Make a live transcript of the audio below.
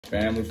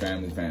Family.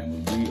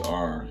 We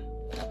are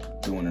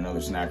doing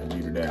another snack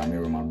review today. I'm here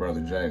with my brother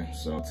Jay.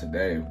 So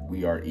today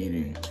we are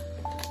eating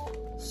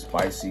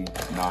spicy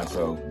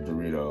nacho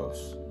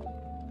Doritos.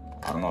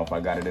 I don't know if I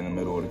got it in the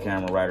middle of the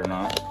camera right or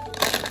not.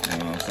 You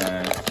know what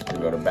I'm saying? We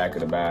go to the back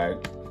of the bag.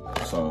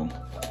 So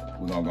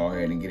we're gonna go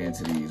ahead and get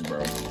into these,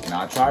 bro.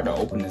 Now I tried to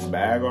open this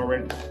bag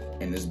already,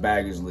 and this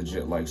bag is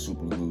legit like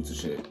super glued to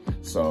shit.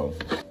 So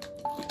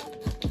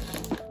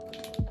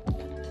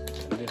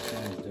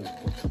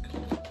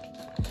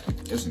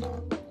it's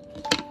not.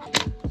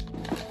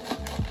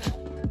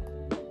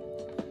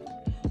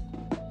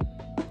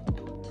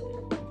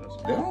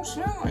 They don't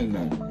sound like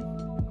nothing.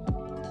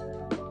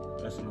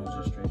 That's not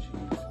just straight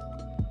cheese.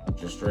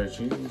 Just straight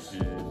cheese?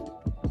 Yeah.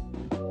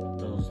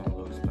 Those don't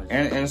look spicy.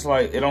 And it's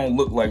like, it don't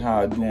look like how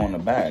I do on the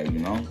bag, you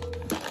know?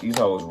 These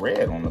always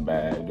red on the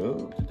bag,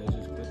 dude. Did they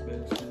just click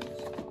better?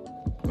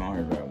 Go ahead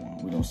and grab one.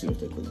 We gonna see if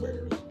they click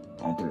better.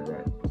 On 3,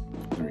 right?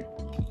 3.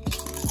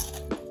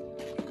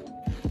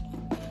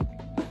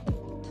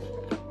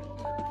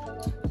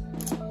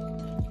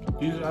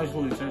 These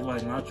actually taste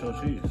like nacho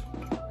cheese.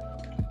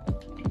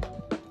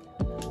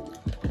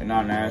 They're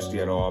not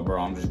nasty at all,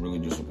 bro. I'm just really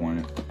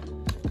disappointed.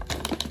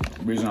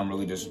 The reason I'm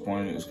really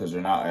disappointed is because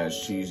they're not as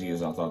cheesy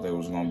as I thought they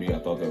was gonna be. I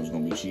thought they was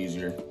gonna be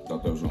cheesier. I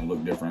thought they was gonna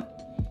look different.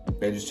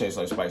 They just taste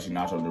like spicy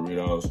nacho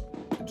Doritos.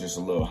 Just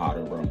a little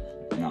hotter, bro.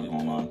 I'm not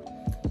gonna lie.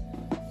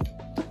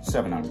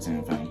 7 out of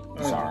 10, fam.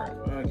 It's alright.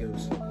 I'll give it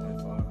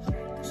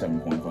 7.5.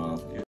 7.5.